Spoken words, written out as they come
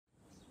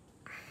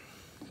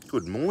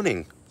Good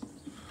morning.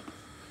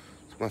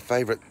 It's my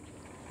favourite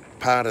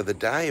part of the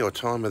day or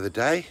time of the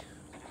day.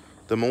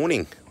 The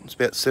morning. It's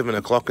about 7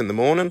 o'clock in the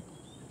morning.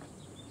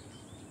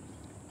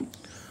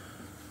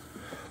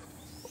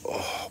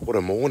 Oh, what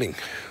a morning.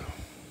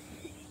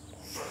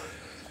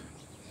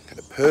 Had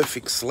a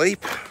perfect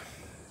sleep.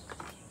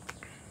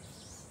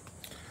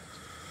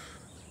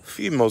 A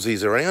few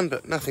mozzies around,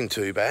 but nothing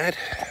too bad.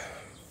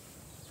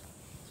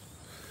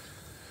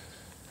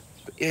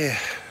 But yeah,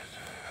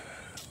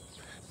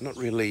 not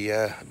really,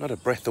 not a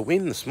breath of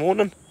wind this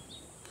morning.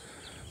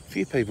 A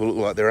few people look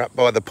like they're up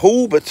by the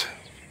pool, but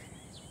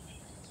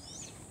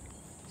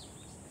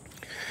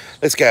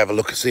let's go have a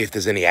look and see if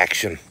there's any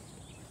action.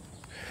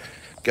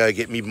 Go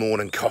get me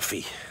morning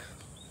coffee.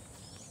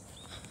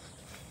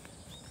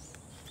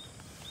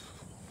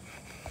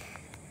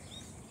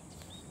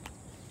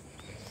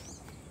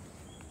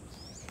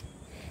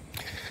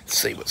 Let's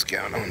see what's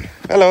going on.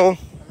 Hello.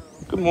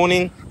 Good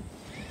morning.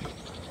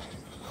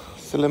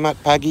 Selamat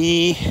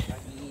pagi.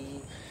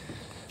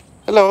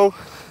 Hello.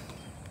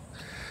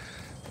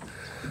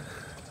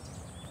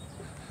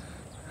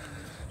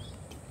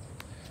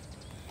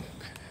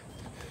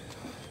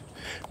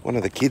 One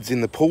of the kids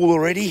in the pool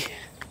already.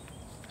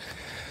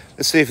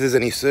 Let's see if there's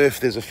any surf.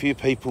 There's a few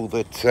people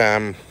that,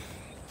 there's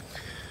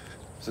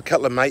a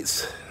couple of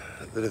mates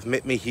that have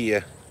met me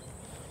here.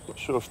 Not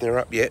sure if they're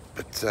up yet,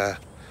 but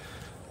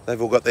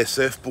they've all got their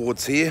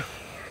surfboards here.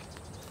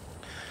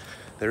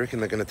 They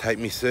reckon they're going to take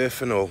me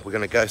surfing, or we're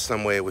going to go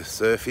somewhere with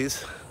surf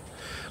is.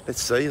 Let's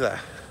see though.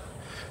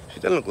 She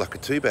doesn't look like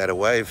too bad a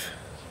wave.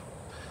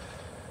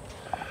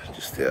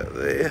 Just out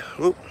there.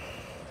 Whoop.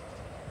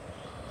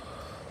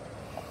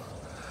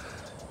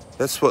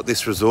 That's what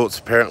this resort's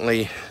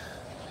apparently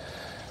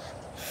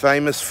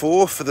famous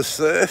for the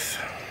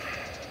surf.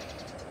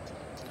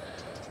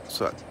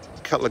 So a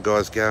couple of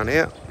guys going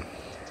out.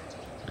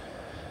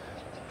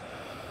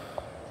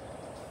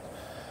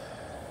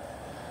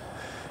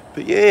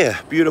 But yeah,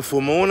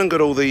 beautiful morning.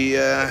 Got all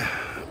the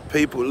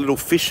people, little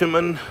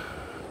fishermen.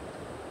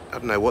 I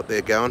don't know what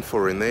they're going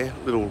for in there.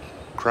 Little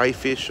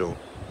crayfish or...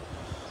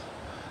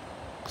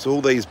 So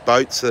all these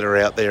boats that are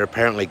out there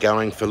apparently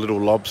going for little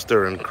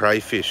lobster and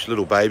crayfish,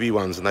 little baby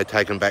ones, and they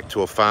take them back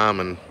to a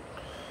farm and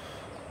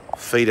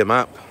feed them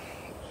up.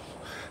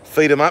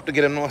 Feed them up to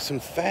get them nice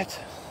and fat.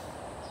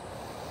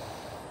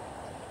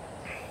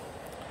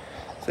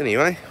 So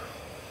anyway,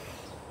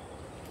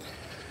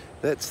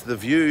 that's the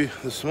view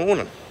this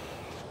morning.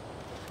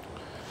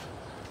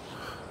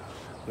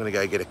 I'm going to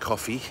go get a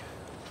coffee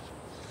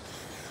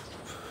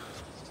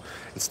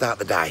and start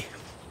the day.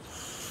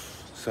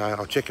 So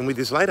I'll check in with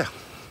you later.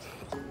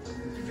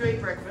 Did you eat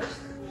breakfast?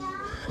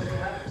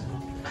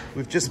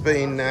 We've just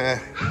been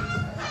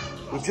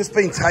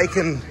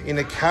taken in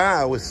a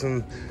car with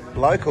some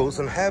locals,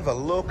 and have a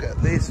look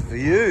at this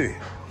view.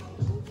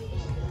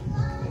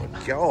 Oh my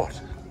God.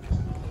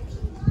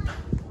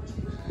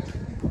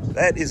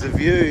 That is a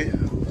view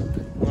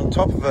on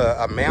top of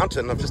a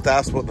mountain. I've just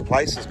asked what the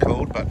place is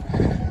called, but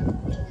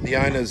the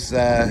owner's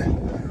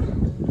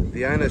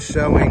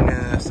showing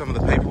some of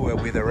the people we're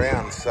with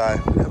around. So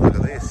have a look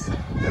at this.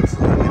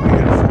 Absolutely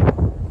beautiful.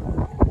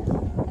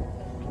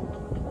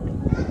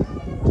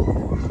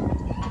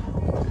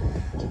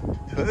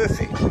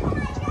 Perfect.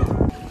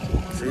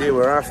 So yeah,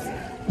 we're after...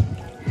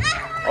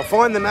 I'll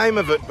find the name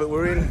of it, but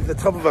we're in the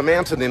top of a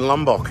mountain in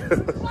Lombok.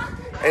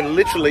 And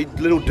literally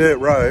little dirt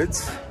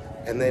roads.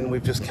 And then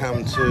we've just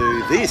come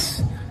to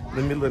this, in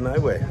the middle of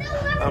nowhere.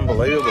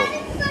 Unbelievable.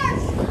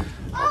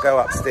 I'll go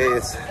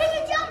upstairs.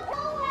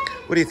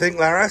 What do you think,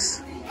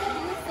 Laras?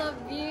 It's so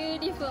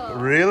beautiful.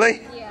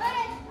 Really?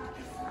 Yeah.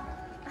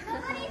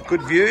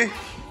 Good view?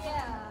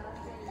 Yeah.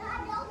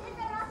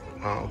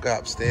 I'll go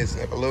upstairs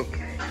and have a look.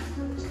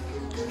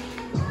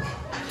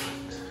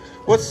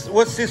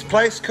 What's this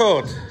place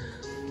called?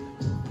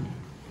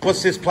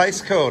 What's this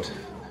place called?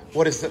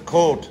 What is it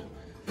called?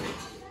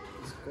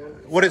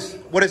 What is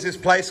this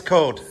place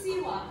called?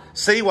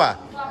 Siwa.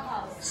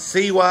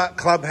 Siwa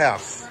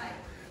Clubhouse.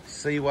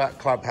 Siwa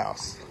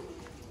Clubhouse.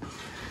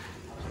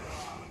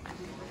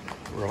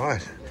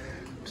 Right.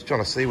 Just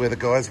trying to see where the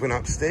guys went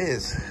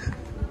upstairs.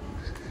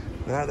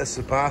 No, that's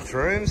the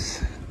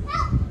bathrooms.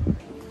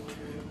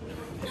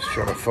 Just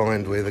trying to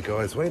find where the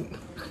guys went.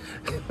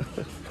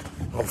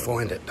 I'll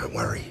find it, don't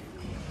worry.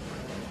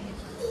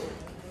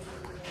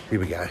 Here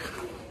we go.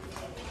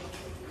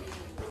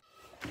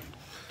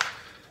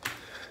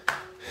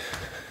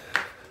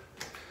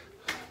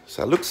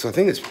 So it looks, I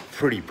think it's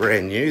pretty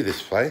brand new,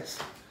 this place.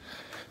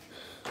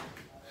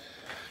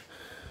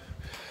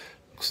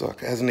 Looks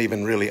like it hasn't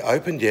even really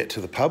opened yet to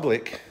the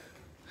public.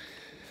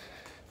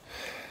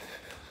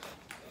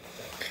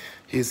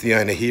 Here's the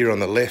owner here on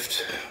the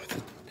left,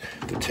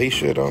 the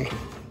t-shirt on.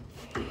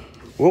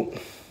 Whoop.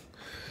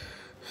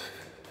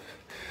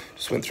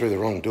 Just went through the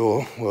wrong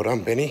door. Well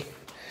done, Benny.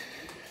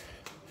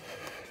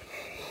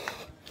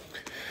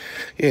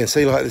 Yeah,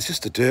 see, like, there's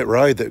just a dirt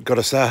road that got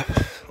us up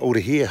all to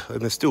here,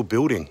 and they're still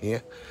building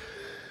here.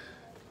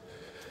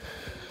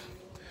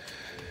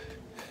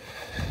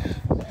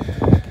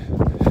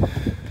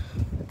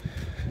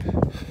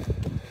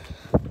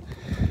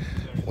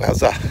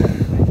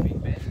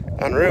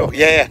 Wowza. Unreal,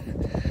 yeah.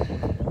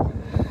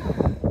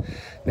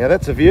 Now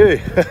that's a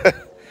view.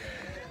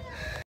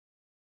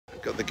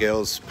 Got the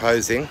girls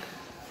posing.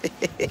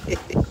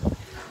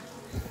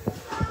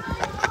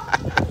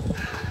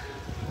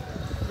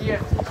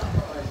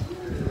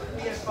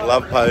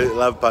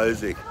 Love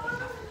posing.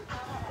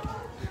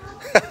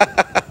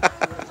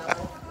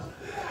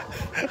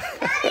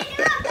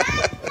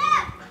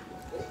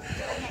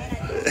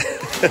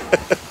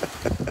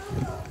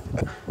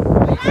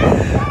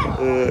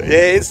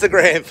 Yeah,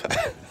 Instagram.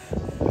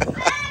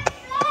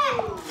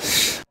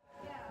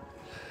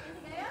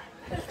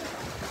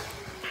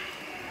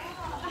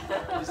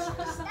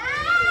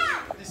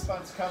 This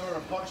month's cover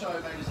of Hot Show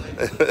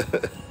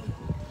magazine.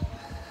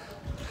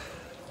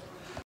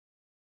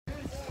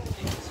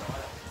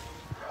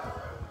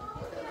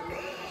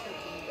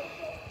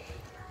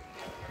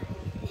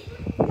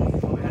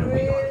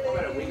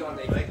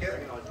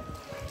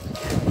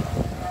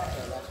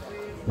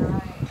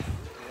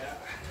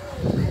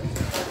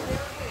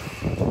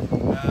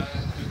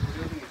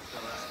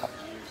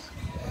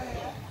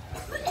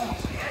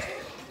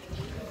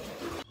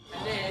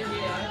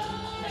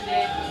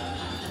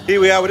 Here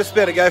we are, we're just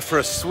about to go for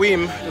a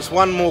swim. Just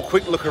one more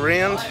quick look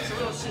around.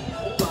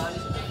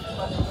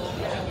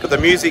 Got the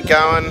music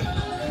going.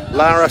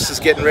 Laras is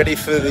getting ready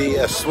for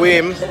the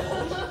swim.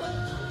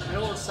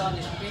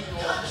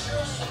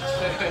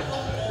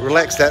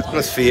 Relaxed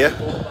atmosphere.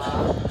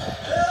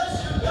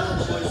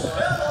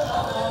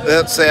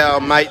 That's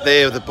our mate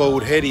there with the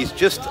bald head. He's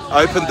just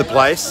opened the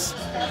place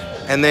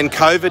and then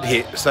COVID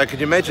hit. So could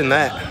you imagine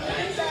that?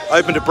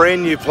 Opened a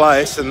brand new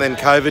place and then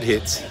COVID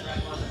hits.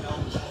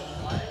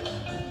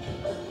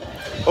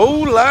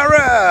 Oh,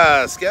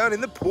 Laras, going in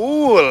the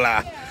pool.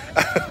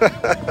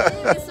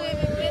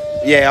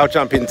 Yeah, I'll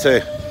jump in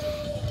too.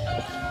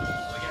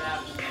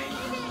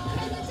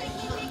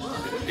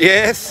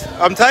 Yes,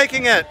 I'm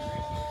taking it.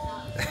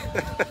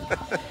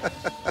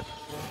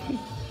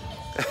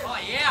 Oh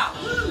yeah!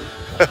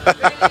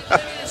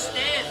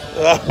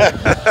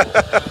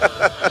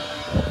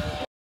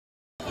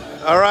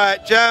 All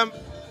right, jump.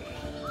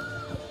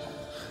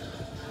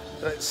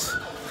 That's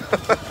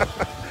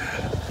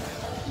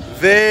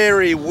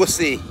very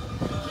wussy.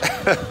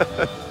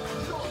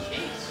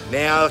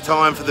 Now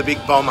time for the big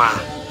bomber.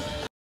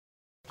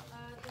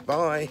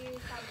 Bye.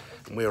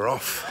 We're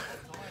off.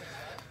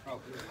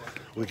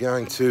 We're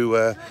going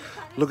to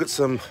look at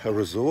a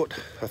resort,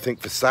 I think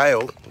for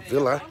sale, a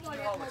villa.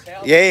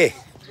 Yeah.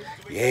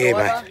 Yeah,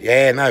 mate.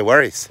 Yeah, no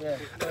worries. Yeah.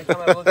 Can we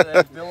come have a look at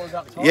those villas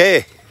up top?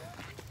 Yeah.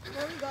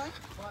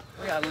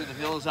 We gotta look at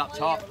the villas up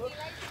top.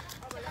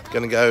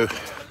 Gonna go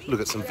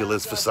look at some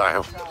villas for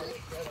sale.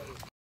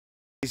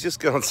 He's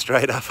just gone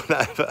straight up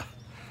and over.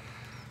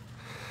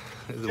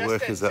 The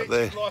workers up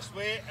there.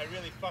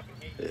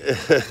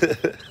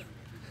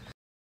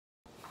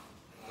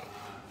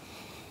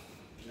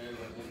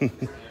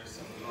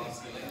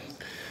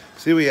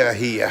 So we are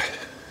here.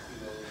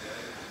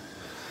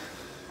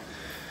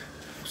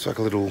 It's like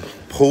a little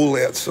pool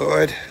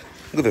outside.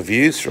 Look at the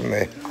views from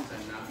there.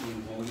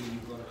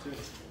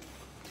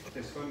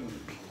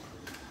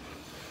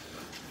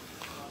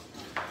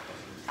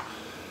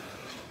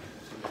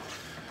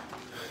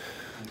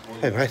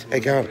 Hey mate, how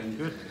you going?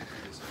 Good.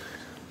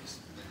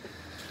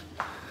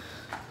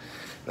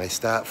 They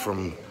start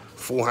from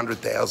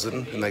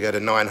 400,000 and they go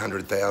to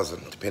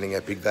 900,000, depending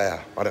how big they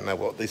are. I don't know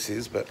what this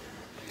is, but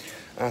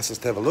asked us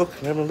to have a look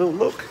and have a little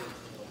look.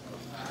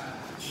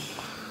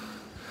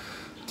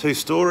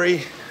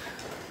 2-story.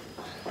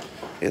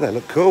 Yeah, they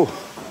look cool.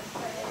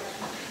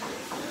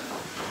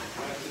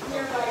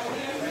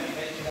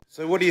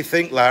 So what do you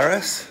think,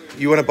 Laras?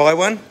 You want to buy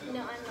one?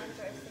 No, I'm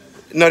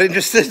not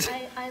interested. Not interested?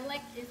 I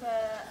like if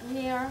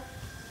near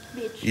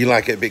beach. You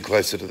like it a bit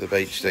closer to the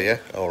beach, do you?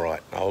 All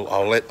right,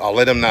 I'll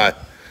let them know.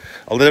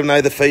 I'll let them know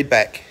the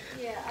feedback.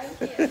 Yeah, I'm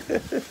here.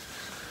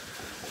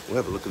 We'll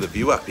have a look at the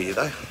view up here,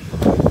 though.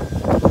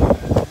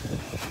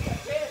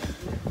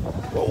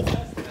 Whoa,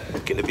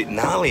 getting a bit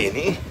gnarly in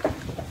here.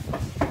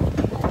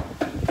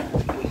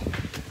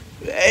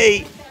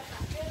 Hey.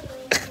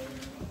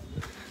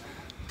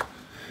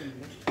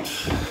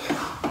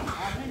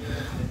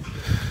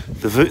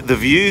 The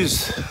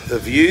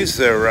views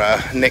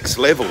are next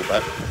level,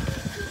 but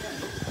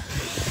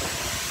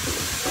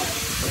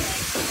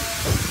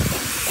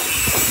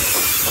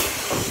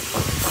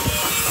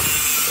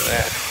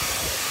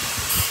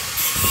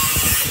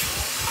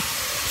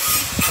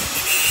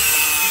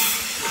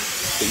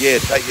yeah,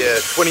 take you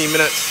 20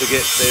 minutes to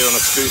get there on a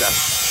scooter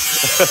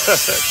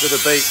to the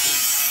beach.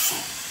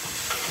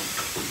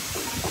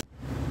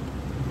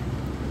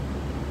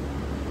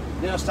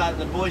 Now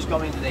the boys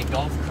got into their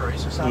golf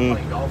cruise, so started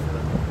playing golf with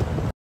them.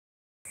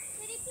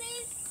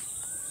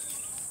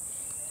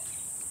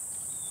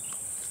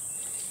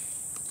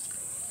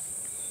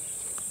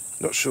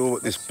 Not sure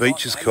what this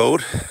beach is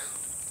called.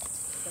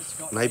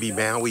 Maybe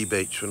Maui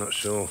Beach, we're not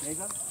sure.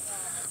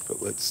 But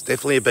it's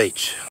definitely a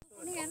beach.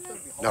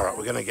 All right,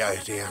 we're going to go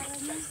down.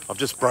 I've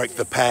just broke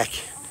the pack.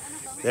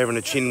 They're having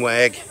a chin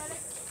wag.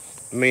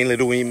 Me and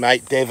little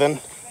mate Devon.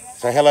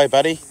 Say hello,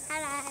 buddy.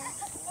 Hello.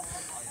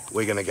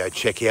 We're gonna go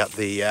check out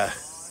the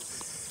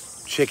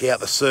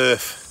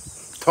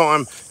surf.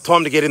 Time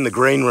to get in the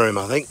green room,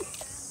 I think.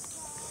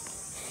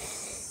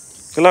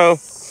 Hello.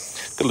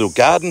 Got a little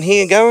garden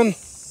here going.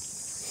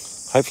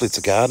 Hopefully it's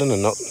a garden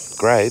and not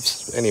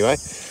graves. Anyway,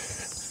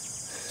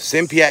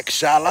 Sempiak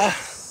Shala.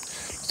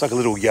 It's like a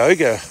little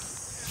yoga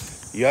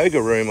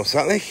room or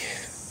something.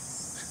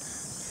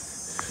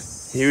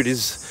 Here it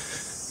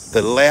is,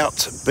 the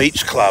Laut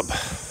Beach Club.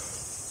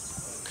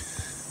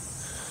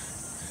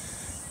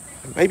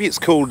 Maybe it's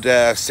called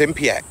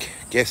Sempiak,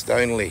 guest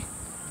only.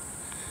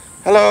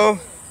 Hello,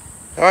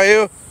 how are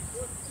you?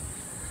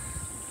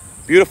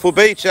 Beautiful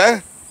beach, huh?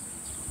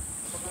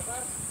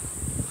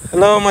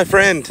 Hello, my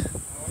friend.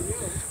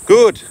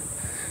 Good,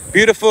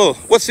 beautiful.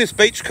 What's this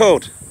beach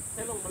called?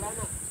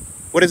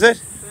 What is it?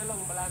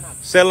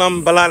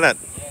 Selam Balanat.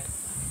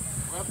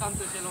 Welcome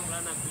to Selong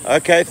Balanat.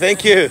 Okay,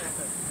 thank you.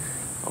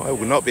 I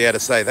will not be able to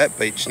say that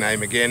beach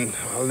name again.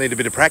 I'll need a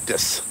bit of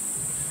practice.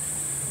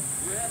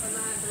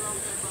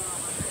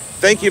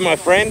 Thank you, my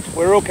friend.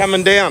 We're all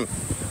coming down.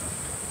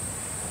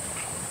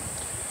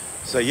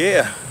 So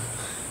yeah,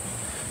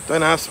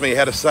 don't ask me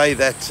how to say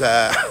that,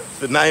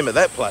 the name of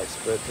that place,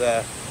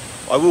 but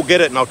I will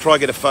get it and I'll try to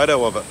get a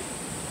photo of it.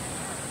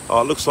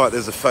 Oh, it looks like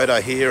there's a photo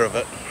here of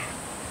it.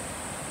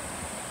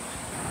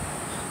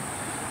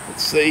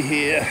 Let's see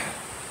here.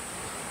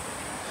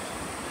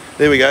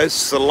 There we go,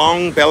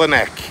 Selong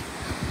Belanak.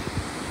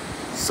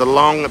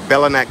 Selong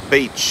Belanak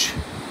Beach.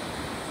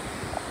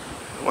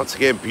 Once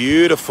again,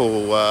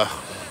 beautiful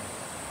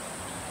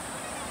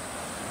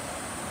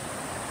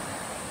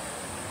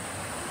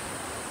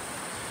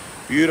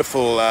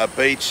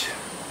beach.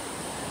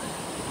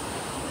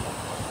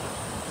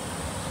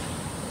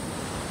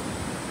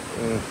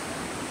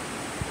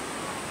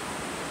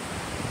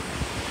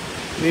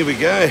 Here we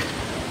go.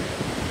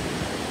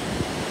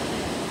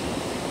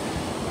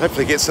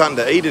 Hopefully get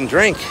something to eat and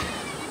drink.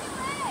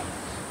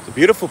 It's a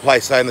beautiful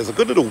place, and there's a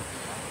good little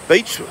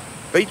beach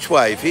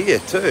wave here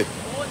too.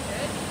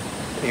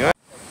 Anyway,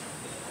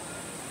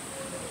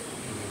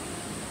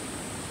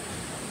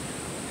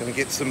 gonna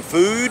get some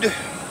food.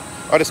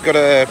 I just got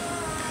a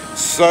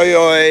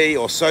soy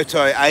or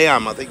soto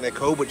ayam, I think they're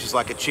called, which is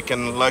like a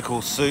chicken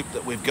local soup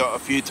that we've got a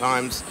few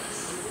times.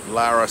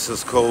 Laras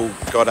has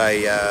got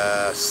a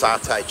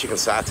chicken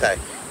satay.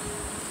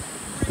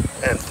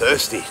 And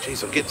thirsty.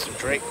 Jeez, I'll get some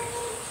drink.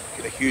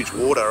 Get a huge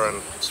water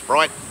and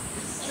Sprite.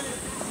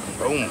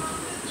 Boom.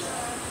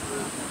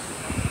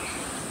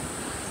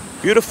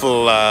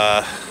 Beautiful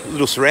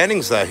little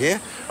surroundings though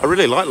here. I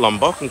really like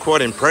Lombok. I'm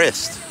quite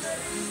impressed.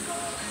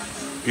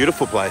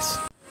 Beautiful place.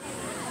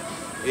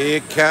 Here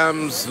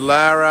comes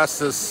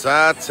Laras'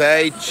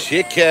 satay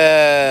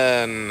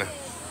chicken.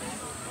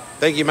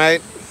 Thank you,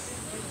 mate.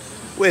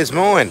 Where's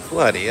mine?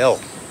 Bloody hell.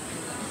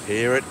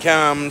 Here it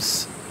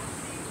comes.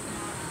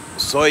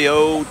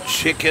 Soyo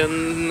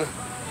chicken.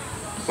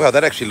 Wow,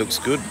 that actually looks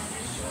good.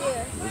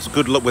 Yeah. It's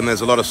good look when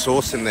there's a lot of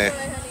sauce in there.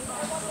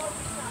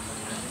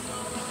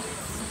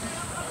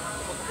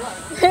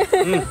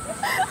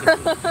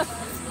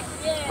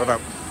 Right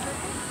up.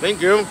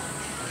 Thank you.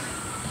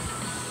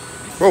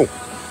 Oh.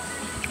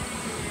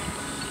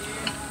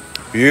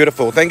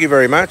 Beautiful. Thank you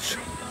very much.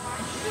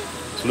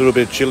 It's a little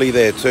bit of chili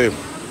there too.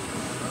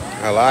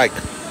 I like.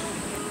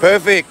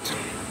 Perfect.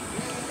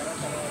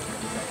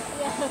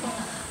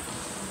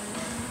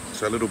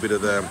 So a little bit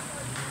of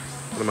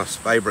one of my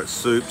favourite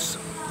soups.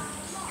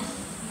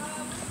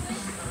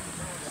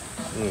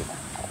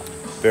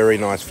 Very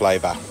nice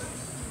flavour.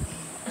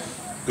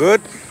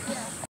 Good.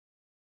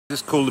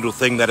 This cool little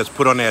thing that is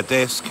put on our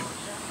desk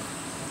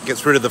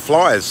gets rid of the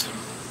flies.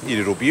 You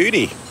little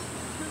beauty.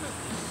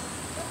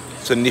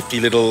 It's a nifty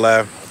little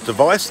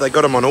device. They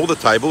got them on all the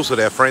tables at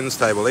our friend's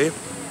table here.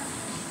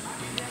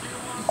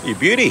 You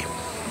beauty.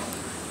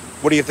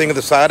 What do you think of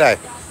the satay?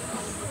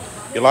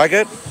 You like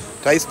it?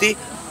 Tasty?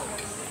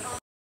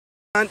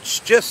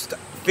 Lunch, just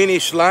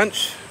finished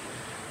lunch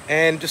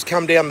and just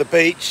come down the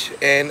beach,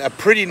 and a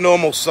pretty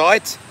normal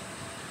sight.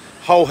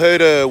 Whole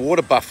herd of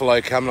water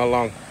buffalo coming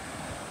along.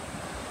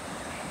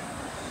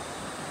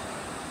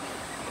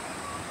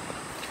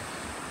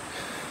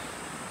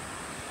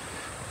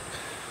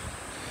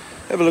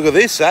 Have a look at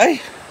this, eh?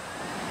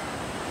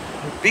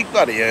 A big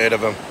bloody herd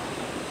of them.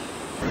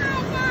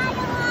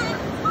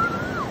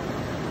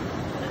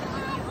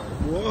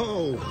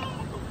 Whoa.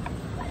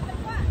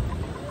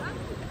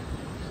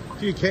 A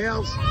few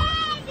cows.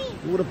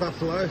 Water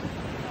buffalo.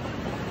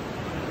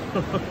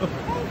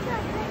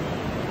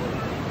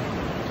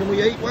 Can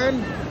we eat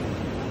one?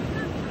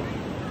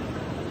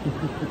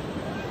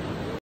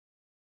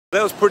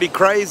 That was pretty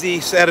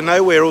crazy. Out of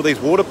nowhere, all these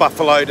water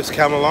buffalo just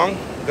come along.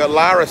 We've got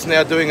Laras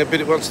now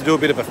wants to do a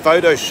bit of a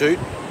photo shoot.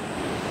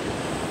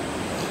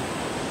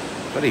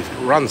 But he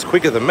runs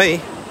quicker than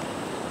me.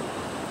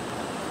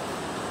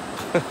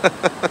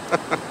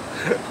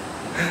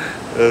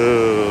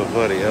 Oh,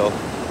 bloody hell.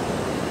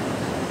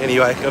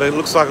 Anyway, it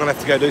looks like I'm gonna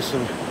have to go do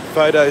some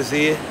photos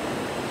here.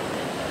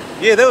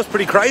 Yeah, that was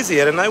pretty crazy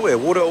out of nowhere.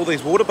 All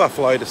these water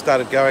buffalo just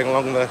started going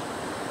along the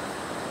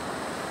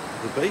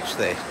the beach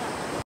there.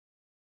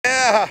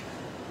 Yeah!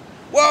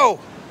 Whoa!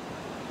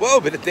 Whoa,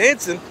 a bit of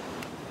dancing.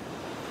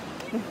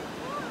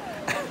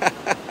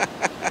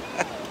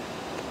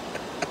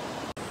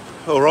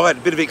 All right, a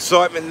bit of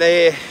excitement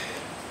there.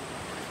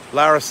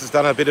 Laras has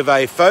done a bit of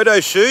a photo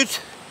shoot.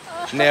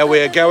 Now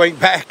we're going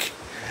back.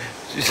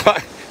 She's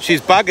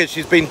buggered.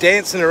 She's been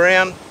dancing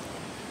around.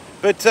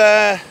 But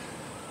yeah,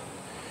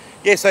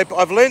 so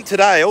I've learnt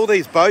today all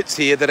these boats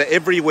here that are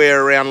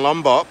everywhere around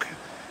Lombok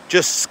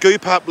just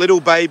scoop up little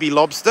baby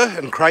lobster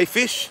and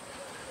crayfish,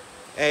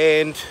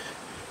 and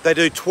they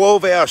do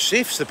 12-hour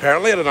shifts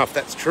apparently. I don't know if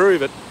that's true,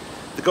 but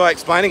the guy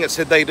explaining it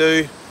said they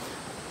do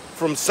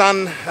from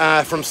sunset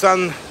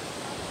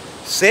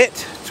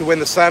to when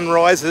the sun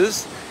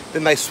rises,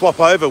 then they swap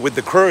over with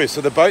the crew.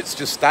 So the boats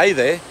just stay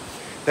there.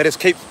 They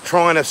just keep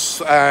trying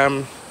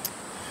to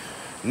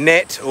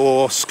net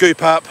or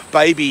scoop up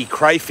baby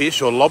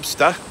crayfish or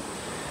lobster,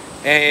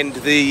 and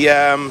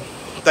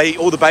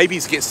all the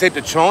babies get sent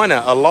to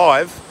China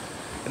alive,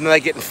 and then they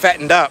get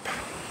fattened up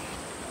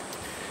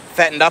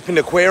in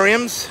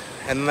aquariums,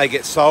 and then they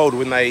get sold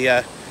when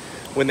they're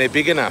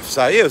big enough.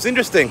 So yeah, it was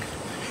interesting.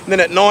 And then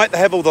at night they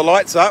have all the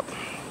lights up,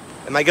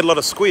 and they get a lot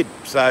of squid.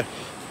 So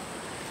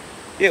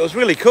yeah, it was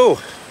really cool.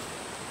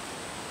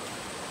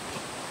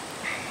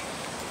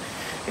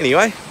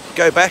 Anyway,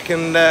 go back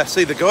and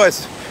see the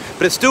guys.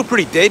 But it's still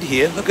pretty dead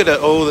here. Look at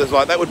it all. There's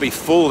like, that would be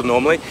full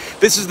normally.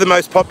 This is the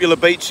most popular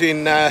beach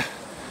in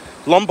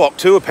Lombok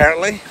too,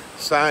 apparently.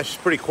 So it's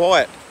pretty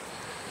quiet.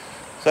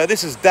 So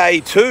this is day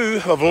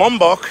 2 of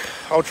Lombok.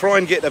 I'll try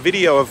and get a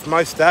video of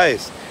most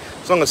days,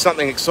 as long as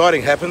something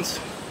exciting happens.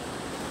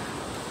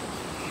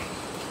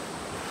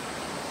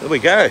 There we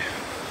go.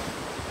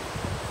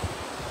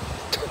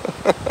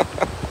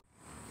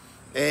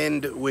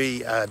 And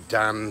we are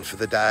done for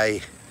the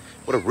day.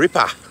 What a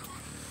ripper.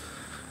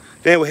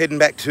 Now we're heading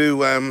back to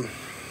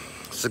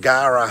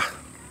Sagara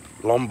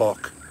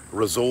Lombok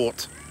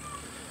Resort.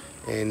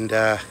 And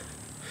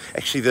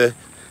actually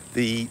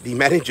the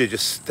manager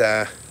just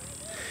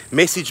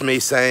messaged me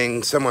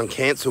saying someone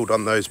cancelled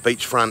on those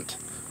beachfront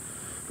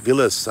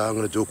villas, so I'm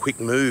going to do a quick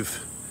move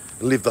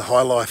and live the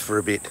high life for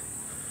a bit.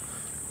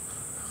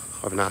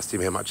 I haven't asked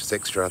him how much it's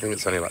extra. I think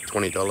it's only like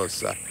 $20.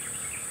 So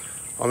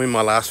I'm in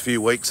my last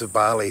few weeks of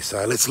Bali,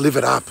 so let's live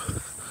it up.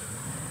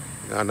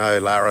 I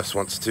know Laras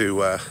wants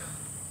to.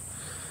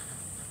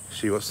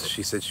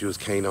 She said she was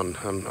keen on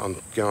going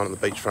on the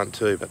beachfront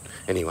too, but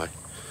anyway,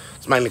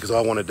 it's mainly because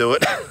I want to do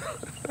it.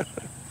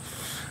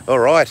 All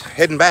right,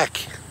 heading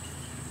back.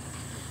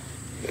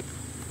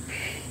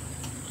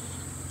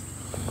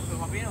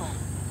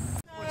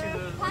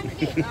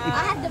 I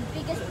have the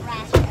biggest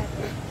rash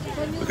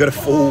ever. We've got a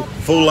full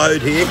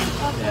load here.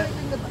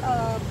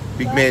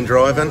 Big man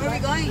driving. Where are we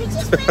going?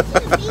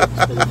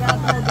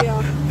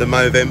 The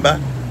Movember.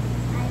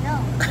 I know.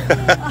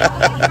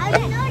 How do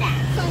you know that?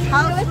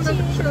 How full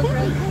of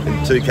children?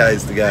 2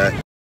 Ks to go.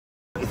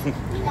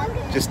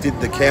 Just did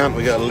the count.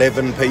 We got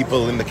 11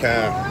 people in the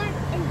car,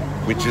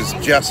 which is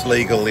just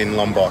legal in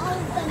Lombok.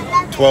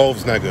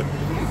 12's no good.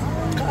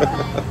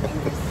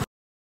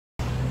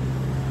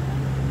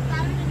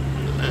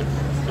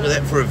 Look at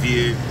that for a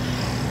view.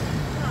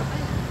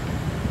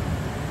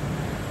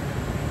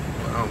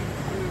 Wow.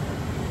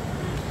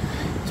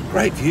 It's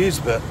great views,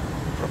 but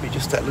probably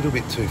just that little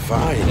bit too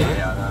far, you know?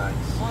 Yeah, I know.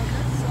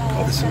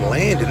 Oh, there's some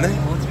land in there.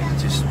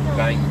 Just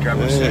grab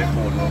a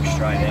surfboard and walk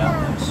straight out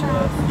and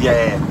surf.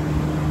 Yeah.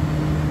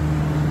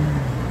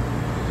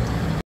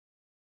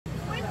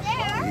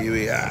 Here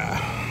we are.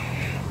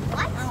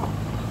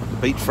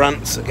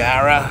 Beachfront,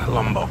 Sagara,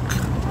 Lombok.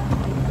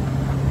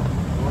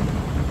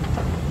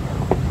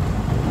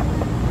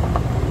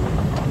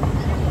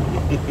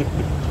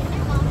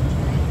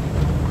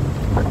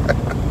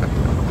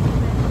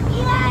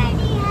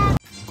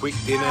 Quick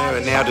dinner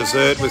and now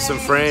dessert with some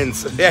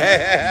friends.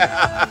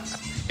 Yeah,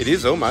 it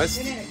is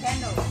almost.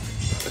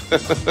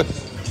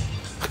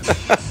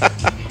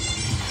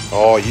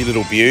 Oh, you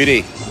little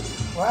beauty.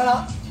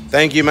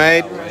 Thank you,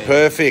 mate.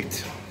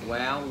 Perfect.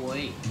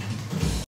 Wowee.